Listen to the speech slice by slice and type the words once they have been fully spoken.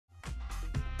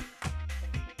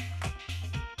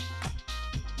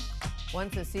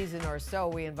Once a season or so,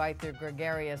 we invite the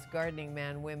gregarious gardening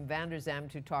man Wim Vander Zalm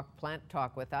to talk plant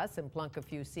talk with us and plunk a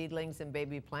few seedlings and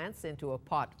baby plants into a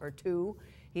pot or two.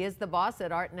 He is the boss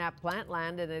at Art Nap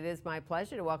Plantland, and it is my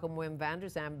pleasure to welcome Wim Vander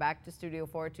Zalm back to Studio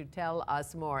 4 to tell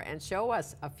us more and show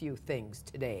us a few things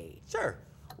today. Sure.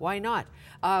 Why not?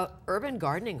 Urban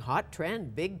gardening, hot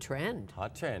trend, big trend.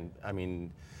 Hot trend. I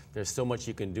mean, there's so much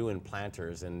you can do in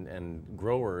planters, and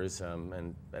growers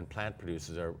and plant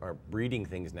producers are breeding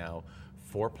things now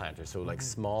for planters. So like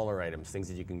smaller items, things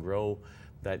that you can grow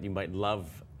that you might love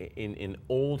in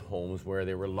old homes where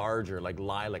they were larger, like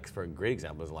lilacs. For a great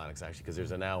example is lilacs, actually, because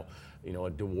there's now a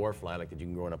dwarf lilac that you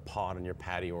can grow in a pot on your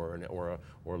patio, or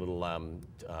a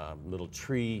little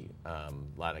tree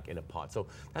lilac in a pot. So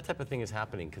that type of thing is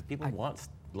happening because people want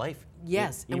life.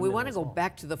 Yes, and we want to go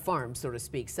back to the farm, so to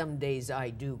speak. Some days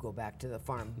I do go back to the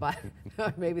farm, but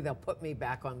maybe they'll put me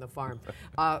back on the farm.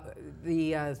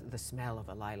 The smell of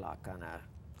a lilac on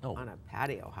a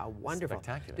patio, how wonderful.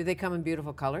 Spectacular. Do they come in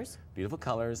beautiful colors? Beautiful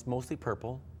colors, mostly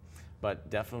purple, but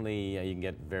definitely you can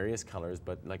get various colors,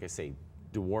 but like I say,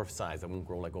 dwarf size. That won't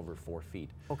grow like over 4 feet.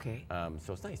 Okay.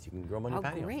 So it's nice. You can grow them on your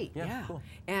patio. Oh, great. Yeah. Cool.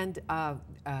 And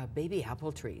baby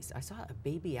apple trees. I saw a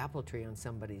baby apple tree on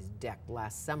somebody's deck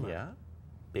last summer. Yeah.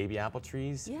 Baby apple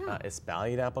trees, Yeah.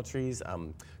 espaliered apple trees,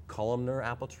 columnar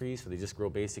apple trees. So they just grow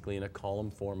basically in a column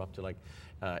form up to like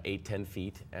 8-10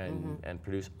 feet and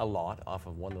produce a lot off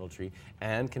of one little tree,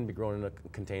 and can be grown in a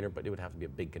container, but it would have to be a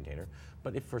big container.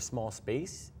 But if for small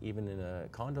space, even in a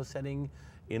condo setting,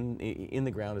 in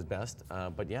the ground is best.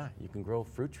 But yeah, you can grow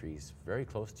fruit trees very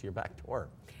close to your back door.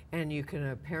 And you can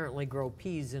apparently grow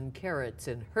peas and carrots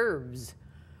and herbs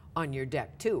on your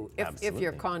deck too, if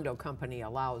your condo company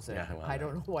allows it. Yeah, well, I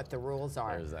don't know what the rules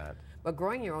are. There's that. But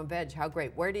growing your own veg, how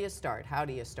great. Where do you start? How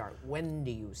do you start? When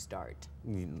do you start?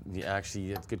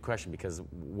 Actually, it's a good question, because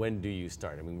when do you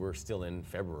start? I mean, we're still in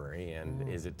February, and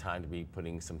is it time to be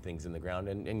putting some things in the ground?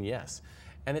 And yes.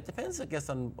 And it depends, I guess,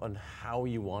 on how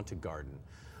you want to garden.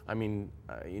 I mean,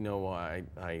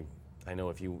 I know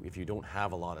if you don't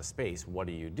have a lot of space, what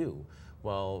do?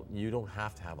 Well, you don't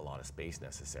have to have a lot of space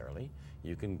necessarily.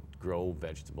 You can grow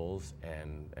vegetables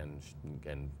and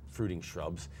fruiting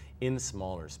shrubs in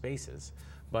smaller spaces.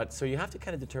 But so you have to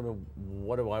kind of determine,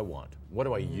 what do I want? What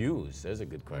do I use? There's a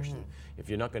good question. If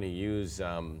you're not going to use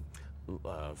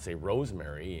say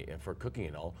rosemary for cooking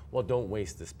and all, well, don't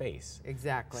waste the space.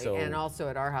 Exactly. So, and also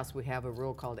at our house we have a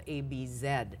rule called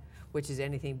ABZ, which is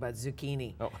anything but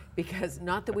zucchini. Because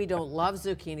not that we don't love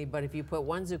zucchini, but if you put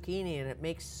one zucchini in, it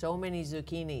makes so many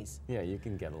zucchinis. Yeah, you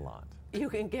can get a lot. You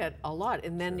can get a lot,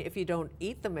 and then if you don't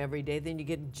eat them every day, then you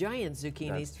get giant zucchinis.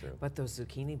 That's true. But those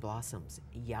zucchini blossoms,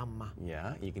 yum.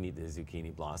 Yeah, you can eat the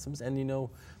zucchini blossoms, and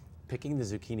picking the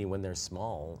zucchini when they're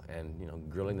small and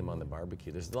grilling them on the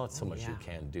barbecue. There's so much you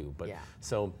can do. But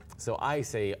so I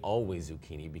say always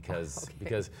zucchini because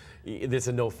it's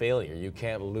a no failure. You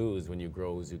can't lose when you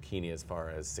grow zucchini as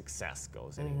far as success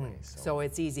goes anyway. So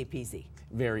it's easy peasy.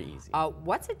 Very easy.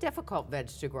 What's a difficult veg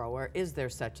to grow, or is there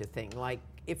such a thing? Like,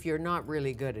 if you're not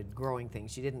really good at growing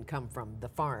things, you didn't come from the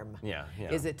farm. Yeah.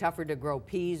 Is it tougher to grow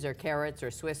peas or carrots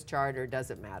or Swiss chard, or does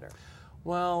it matter?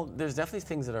 Well, there's definitely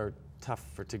things that are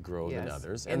tougher to grow than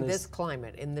others. In this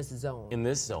climate, in this zone. In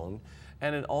this zone.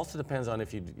 And it also depends on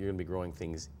if you're going to be growing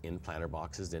things in planter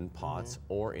boxes, in pots,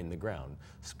 or in the ground.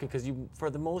 Because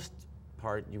for the most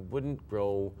part, you wouldn't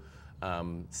grow,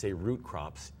 say, root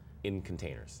crops in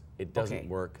containers. It doesn't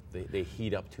work. They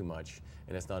heat up too much,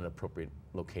 and it's not an appropriate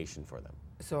location for them.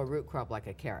 So a root crop like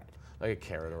a carrot? Like a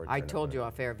carrot or a turnip. I told you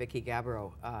off air, Vicki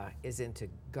Gabbro is into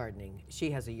gardening.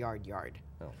 She has a yard.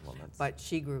 Oh, well, but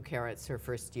she grew carrots her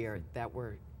first year that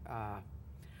were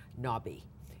knobby.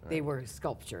 Right. They were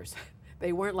sculptures.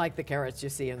 They weren't like the carrots you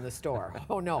see in the store.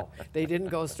 Oh no, they didn't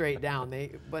go straight down.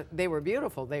 But they were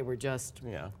beautiful. They were just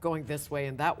going this way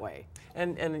and that way.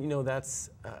 And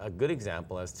that's a good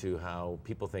example as to how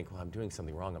people think, well, I'm doing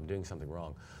something wrong. I'm doing something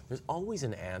wrong. There's always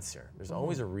an answer. There's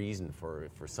always a reason for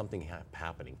something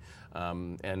happening.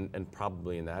 And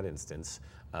probably in that instance,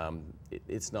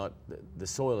 it's not, the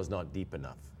soil is not deep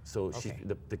enough. So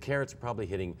the carrots are probably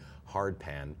hitting hard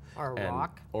pan. Or a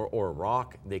rock. Or a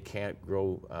rock. They can't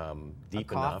grow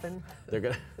deep enough. They're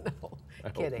gonna.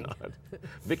 No, kidding.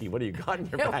 Vicki, what do you got in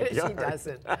your backyard? She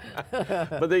doesn't.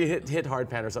 But they hit hard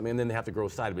pan or something, and then they have to grow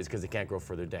sideways because they can't grow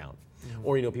further down.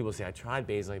 Or people say, I've tried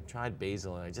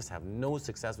basil, and I just have no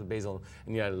success with basil,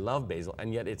 and yet I love basil,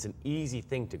 and yet it's an easy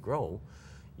thing to grow.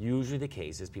 Usually the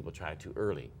case is people try it too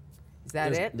early. Is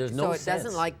that it? There's no sense. So it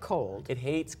doesn't like cold? It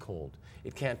hates cold.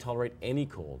 It can't tolerate any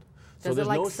cold. So Does there's it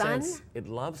like no sun? sense. It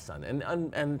loves sun.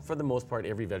 And for the most part,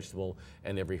 every vegetable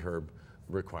and every herb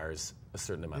requires a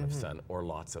certain amount of sun or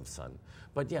lots of sun.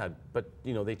 But yeah,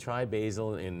 they try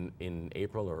basil in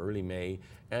April or early May,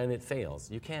 and it fails.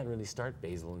 You can't really start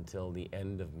basil until the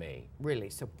end of May. Really?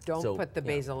 So don't put the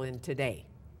basil in today.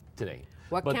 Today.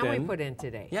 What can we put in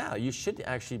today? Yeah, you should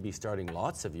actually be starting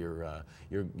lots of your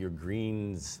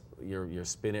greens, your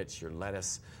spinach, your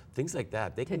lettuce, things like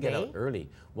that. They can get out early.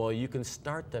 Well, you can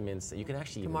start them inside. You can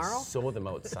actually even sow them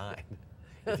outside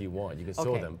if you want. You can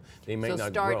sow them. They may not grow.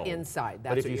 So start inside.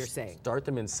 That's what you're saying. Start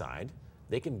them inside.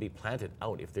 They can be planted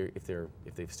out if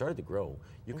they've started to grow.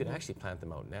 You could actually plant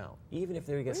them out now, even if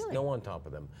they get snow on top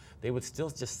of them. They would still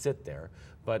just sit there,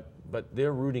 but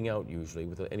they're rooting out usually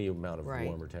with any amount of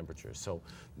warmer temperatures. So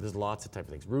there's lots of type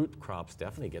of things. Root crops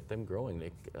definitely get them growing.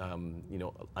 They,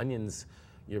 onions.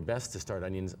 You're best to start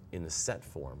onions in the set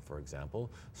form, for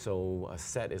example. So a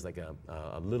set is like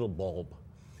a little bulb,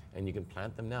 and you can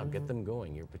plant them now. Get them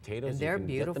going. Your potatoes, and they're you can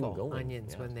beautiful get them going.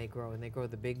 Onions when they grow, and they grow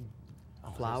the big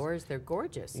flowers. They're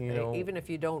gorgeous. Even if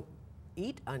you don't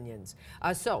eat onions.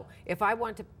 So if I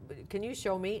want to, can you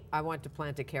show me? I want to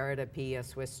plant a carrot, a pea, a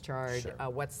Swiss chard. Sure.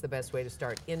 What's the best way to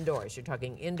start? Indoors. You're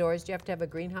talking indoors. Do you have to have a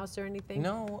greenhouse or anything?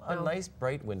 No, a nice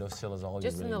bright windowsill is all you really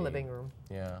need. Just in the living room.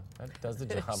 Yeah, that does the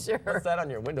job. Sure. What's that on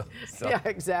your windowsill? Yeah,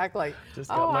 exactly. Just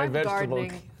got my I'm vegetable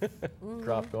gardening.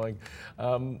 crop going.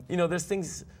 There's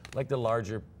things like the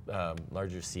larger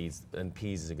seeds, and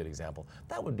peas is a good example.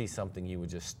 That would be something you would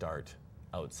just start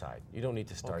outside. You don't need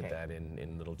to start that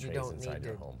in little trays inside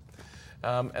your home.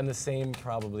 And the same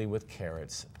probably with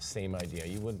carrots, same idea.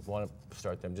 You would want to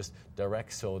start them, just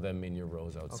direct sow them in your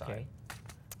rows outside. Okay.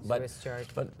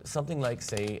 But something like,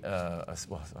 say,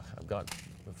 I've got,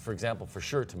 for example, for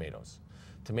sure tomatoes.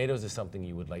 Tomatoes is something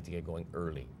you would like to get going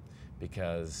early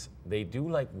because they do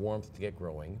like warmth to get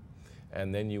growing.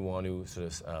 And then you want to sort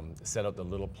of set out the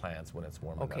little plants when it's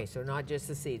warm enough. Okay, so not just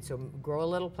the seed. So grow a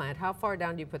little plant. How far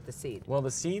down do you put the seed? Well,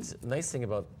 the seeds. Nice thing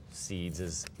about seeds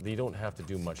is you don't have to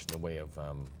do much in the way of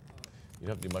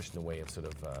sort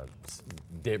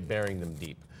of burying them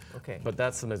deep. Okay. But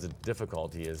that's sometimes the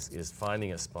difficulty is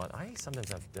finding a spot. I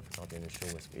sometimes have difficulty in the show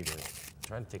with either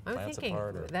trying to take plants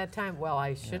apart or that time. Well,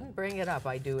 I shouldn't bring it up.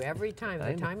 I do every time.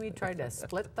 The time you tried to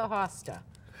split the hosta,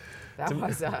 that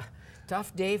was a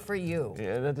tough day for you.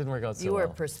 Yeah, that didn't work out so well. You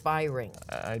were perspiring.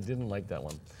 I didn't like that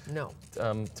one. No.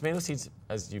 Tomato seeds,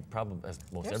 as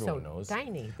most everyone knows. They're so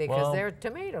tiny because they're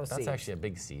tomato seeds. That's actually a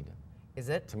big seed. Is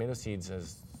it? Tomato seeds,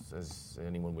 as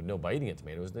anyone would know by eating a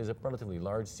tomato, is a relatively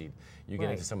large seed. You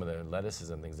get into some of the lettuces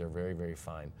and things; they're very, very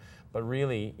fine. But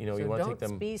really, you want to take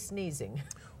them. Don't be sneezing.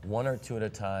 One or two at a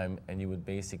time, and you would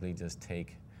basically just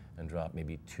take and drop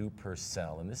maybe 2 per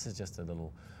cell. And this is just a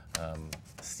little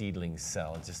seedling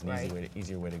cell. It's just an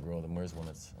easier way to grow them. Where's one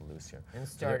that's loose here? And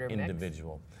starter mix.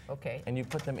 Individual. Okay. And you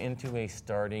put them into a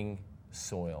starting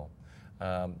soil.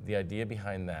 The idea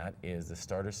behind that is the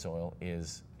starter soil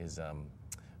is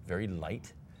very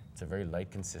light. It's a very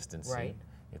light consistency. Right.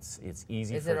 It's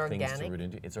easy for things to root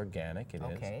into. It's organic. It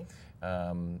is.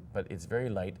 But it's very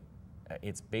light.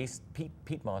 It's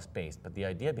peat moss based. But the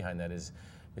idea behind that is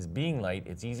being light.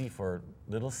 It's easy for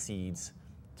little seeds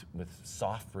with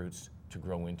soft roots to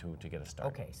grow into to get a start.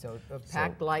 Okay, so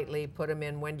packed lightly, put them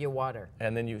in. When do you water?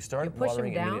 And then you start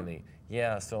watering immediately.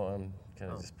 Yeah, so I'm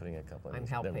kind of just putting a couple of I'm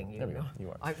helping you. There we go.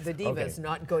 You are. The diva is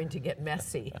not going to get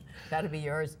messy. That'll be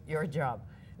your job.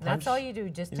 That's all you do,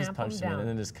 just tamp them down. And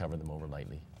then just cover them over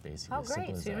lightly, basically. Oh,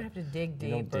 great, so you don't have to dig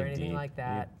deep or anything like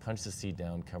that. You punch the seed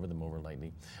down, cover them over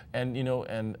lightly. And,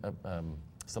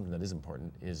 something that is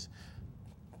important is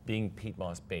being peat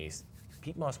moss based.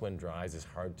 Peat moss, when dries, is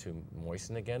hard to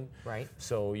moisten again. Right.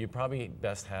 So you probably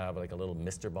best have like a little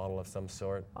mister bottle of some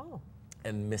sort. Oh.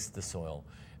 And mist the soil,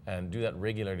 and do that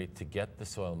regularly to get the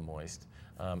soil moist.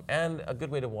 And a good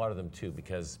way to water them too,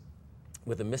 because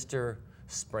with a mister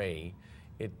spray,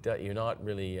 you're not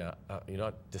really you're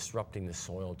not disrupting the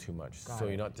soil too much.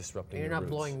 You're not disrupting. You're the not roots.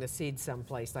 blowing the seeds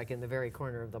someplace like in the very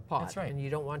corner of the pot. That's right. And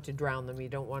you don't want to drown them. You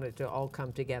don't want it to all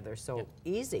come together. So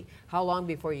easy. How long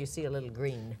before you see a little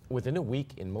green? Within a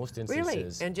week, in most instances.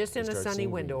 Really? And just in a sunny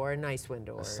window or a nice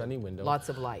window. A sunny window. Lots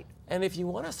of light. And if you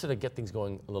want to sort of get things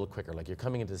going a little quicker, like you're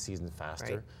coming into the season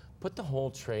faster, put the whole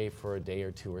tray for a day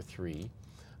or 2 or 3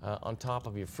 on top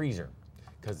of your freezer.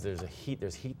 Because there's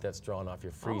heat that's drawn off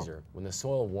your freezer. When the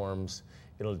soil warms,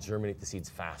 it'll germinate the seeds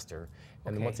faster.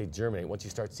 And then once they germinate, once you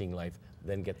start seeing life,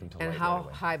 then get them to light. And how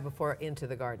high before into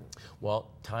the garden? Well,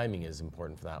 timing is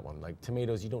important for that one. Like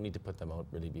tomatoes, you don't need to put them out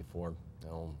really before,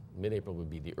 mid-April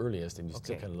would be the earliest, and you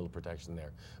still get a little protection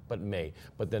there. But May.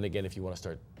 But then again, if you want to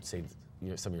start, say,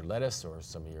 some of your lettuce or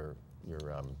some of your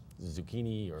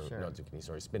zucchini or Sure. not zucchini,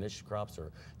 sorry, spinach crops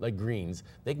or like greens,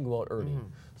 they can go out early.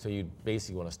 So you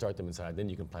basically want to start them inside, then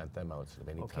you can plant them out sort of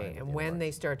any time. Okay, at and the when end of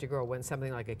they start to grow, when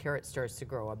something like a carrot starts to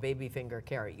grow, a baby finger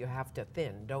carrot, you have to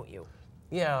thin, don't you?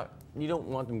 Yeah, you don't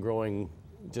want them growing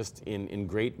just in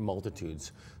great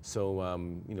multitudes. So,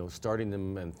 you know, starting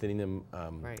them and thinning them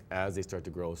Right. as they start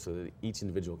to grow so that each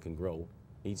individual can grow,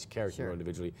 each carrot can Sure. grow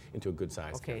individually into a good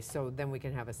size. Okay, so then we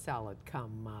can have a salad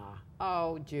come,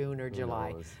 June or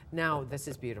July. knows? Now, this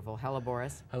is beautiful.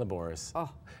 Helleborus. Helleborus. Oh.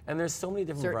 And there's so many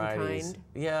different Certain varieties. kind?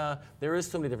 Yeah, there is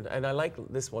so many different, and I like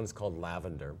this one's called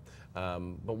lavender.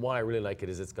 But why I really like it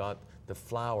is it's got the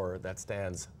flower that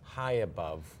stands high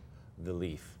above the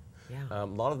leaf. Yeah. A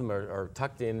lot of them are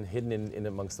tucked in, hidden in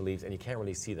amongst the leaves, and you can't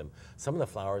really see them. Some of the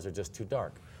flowers are just too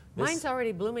dark. Mine's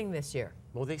already blooming this year.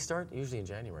 Well, they start usually in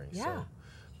January. Yeah. So,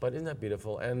 but isn't that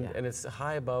beautiful? And Yeah. and it's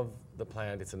high above the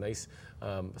plant. It's a nice,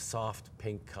 soft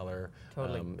pink color.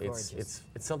 Totally it's gorgeous.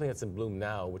 it's something that's in bloom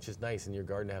now, which is nice. In your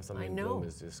garden to have something I in know. bloom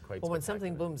is quite. Well, when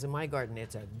something spectacular. blooms in my garden,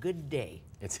 it's a good day.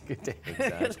 It's a good day. It's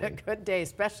a Exactly. good day,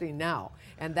 especially now.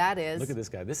 And that is. Look at this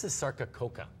guy. This is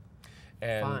Sarcococa.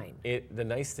 And Fine. the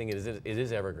nice thing is it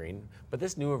is evergreen, but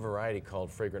this newer variety called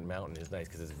Fragrant Mountain is nice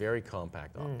because it's very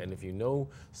compact. And if you know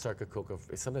Sarcococa,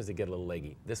 sometimes they get a little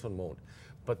leggy. This one won't.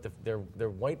 But they're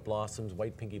white blossoms,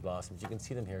 white pinky blossoms. You can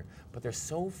see them here, but they're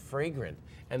so fragrant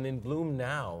and in bloom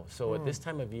now. So at this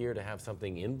time of year to have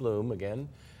something in bloom again,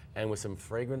 and with some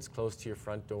fragrance close to your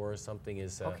front door, or something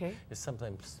is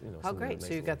sometimes How something great. nice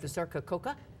So you've to got the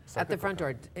Sarcococa at the front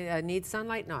door. Needs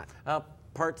sunlight? Not.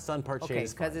 part sun, part shade Okay,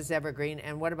 is fine. because it's evergreen.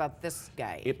 And what about this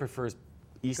guy? It prefers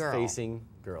east-facing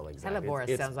girl. Exactly.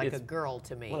 Helleborus sounds like a girl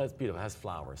to me. Well, it's beautiful. It has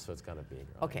flowers, so it's got to be a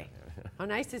girl. Okay. Oh,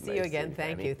 nice to see you Nice again. seeing you,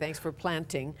 Thank Fanny. you. Thanks for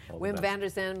planting. All the Wim best. Vander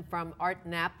Zalm from Art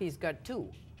Nap. He's got two,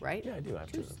 right? Yeah, I do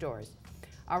have two. stores.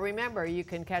 Remember, you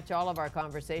can catch all of our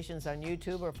conversations on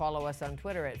YouTube or follow us on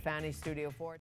Twitter at Fanny Studio 4.